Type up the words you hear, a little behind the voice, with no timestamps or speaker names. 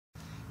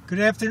Good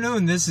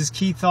afternoon, this is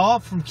Keith Hall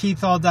from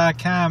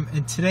KeithHall.com,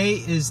 and today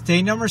is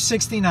day number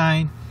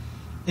 69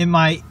 in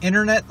my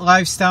Internet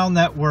Lifestyle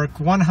Network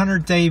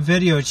 100-Day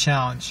Video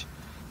Challenge.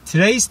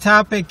 Today's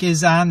topic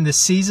is on the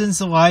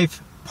Seasons of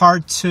Life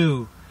Part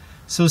 2,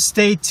 so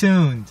stay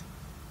tuned.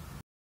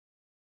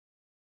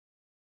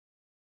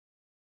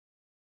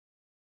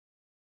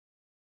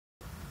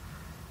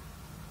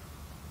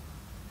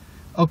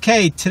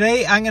 Okay,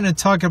 today I'm going to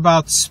talk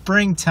about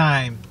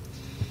springtime.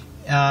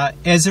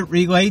 As it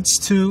relates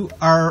to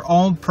our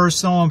own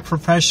personal and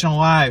professional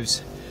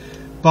lives.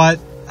 But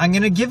I'm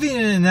going to give you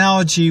an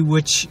analogy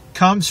which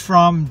comes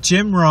from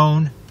Jim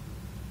Rohn,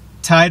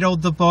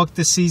 titled the book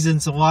The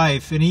Seasons of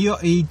Life. And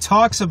he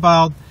talks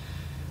about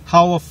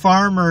how a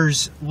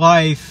farmer's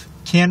life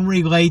can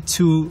relate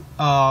to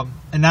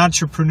an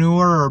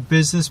entrepreneur or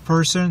business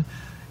person.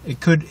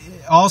 It could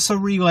also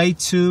relate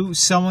to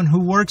someone who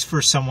works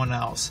for someone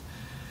else.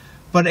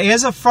 But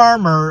as a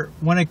farmer,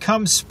 when it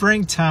comes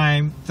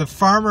springtime, the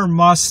farmer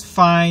must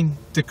find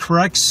the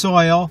correct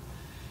soil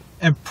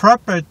and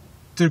prep it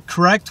the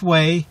correct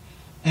way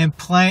and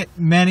plant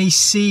many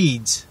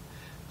seeds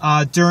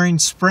during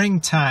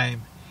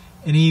springtime.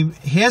 And he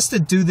has to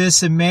do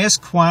this in mass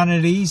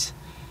quantities,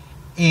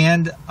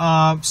 and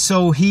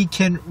so he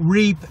can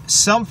reap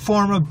some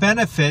form of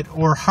benefit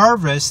or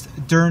harvest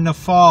during the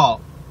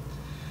fall.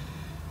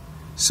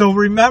 So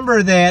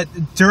remember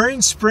that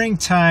during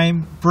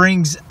springtime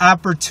brings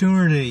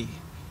opportunity.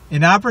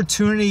 And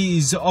opportunity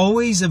is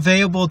always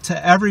available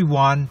to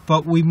everyone,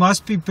 but we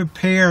must be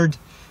prepared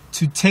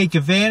to take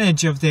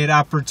advantage of that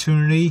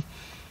opportunity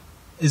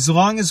as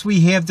long as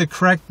we have the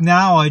correct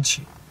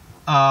knowledge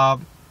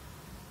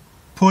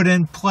put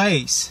in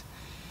place.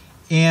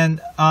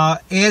 And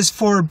as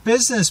for a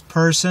business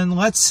person,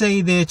 let's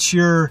say that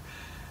you're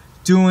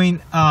doing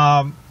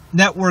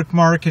network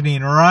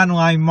marketing or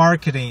online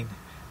marketing.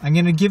 I'm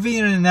going to give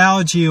you an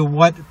analogy of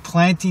what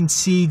planting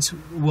seeds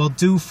will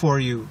do for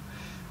you.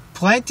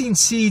 Planting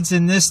seeds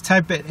in this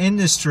type of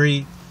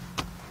industry,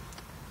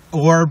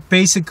 or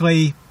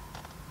basically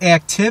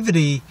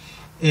activity,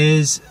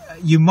 is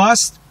you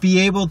must be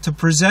able to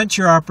present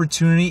your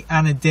opportunity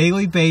on a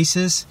daily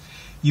basis.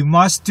 You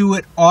must do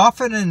it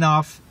often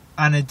enough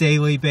on a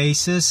daily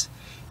basis.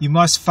 You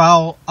must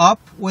follow up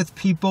with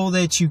people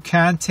that you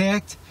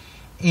contact,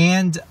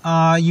 and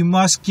you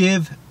must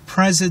give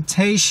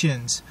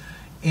presentations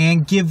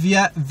and give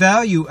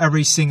value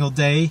every single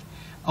day,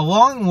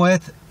 along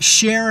with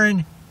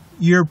sharing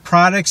your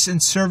products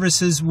and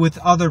services with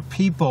other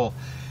people.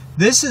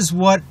 This is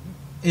what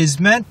is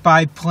meant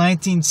by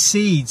planting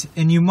seeds,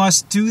 and you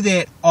must do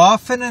that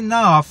often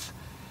enough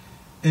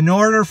in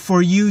order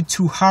for you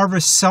to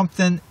harvest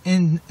something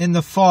in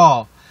the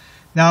fall.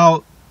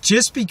 Now,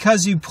 just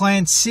because you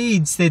plant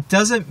seeds, that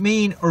doesn't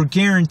mean or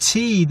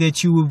guarantee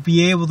that you will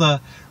be able to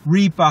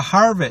reap a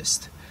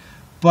harvest.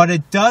 But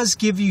it does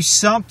give you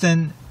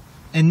something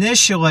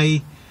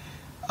initially,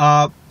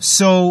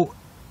 so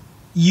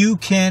you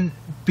can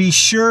be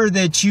sure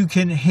that you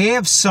can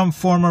have some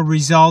form of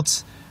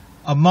results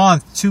a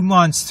month, 2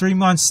 months, 3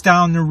 months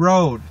down the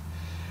road.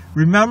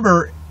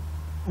 Remember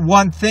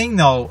one thing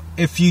though,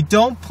 if you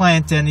don't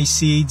plant any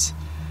seeds,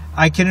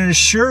 I can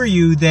assure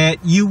you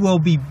that you will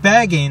be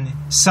begging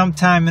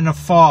sometime in the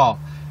fall.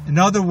 In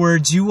other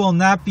words, you will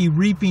not be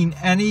reaping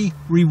any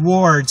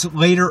rewards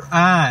later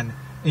on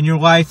in your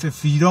life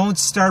if you don't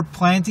start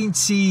planting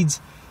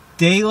seeds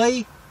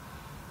daily,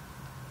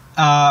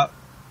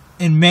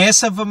 in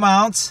massive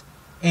amounts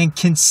and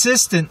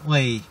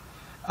consistently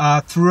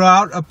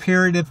throughout a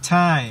period of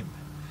time.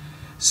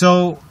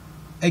 So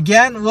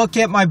again, look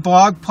at my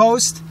blog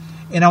post,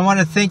 and I want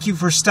to thank you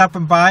for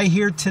stopping by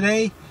here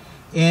today.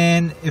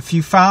 And if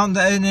you found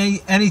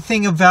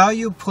anything of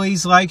value,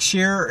 please like,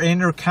 share,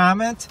 and or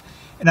comment.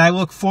 And I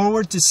look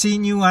forward to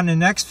seeing you on the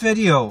next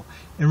video.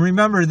 And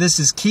remember, this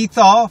is Keith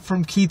Hall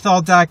from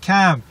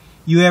KeithHall.com.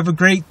 You have a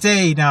great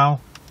day now.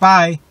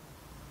 Bye.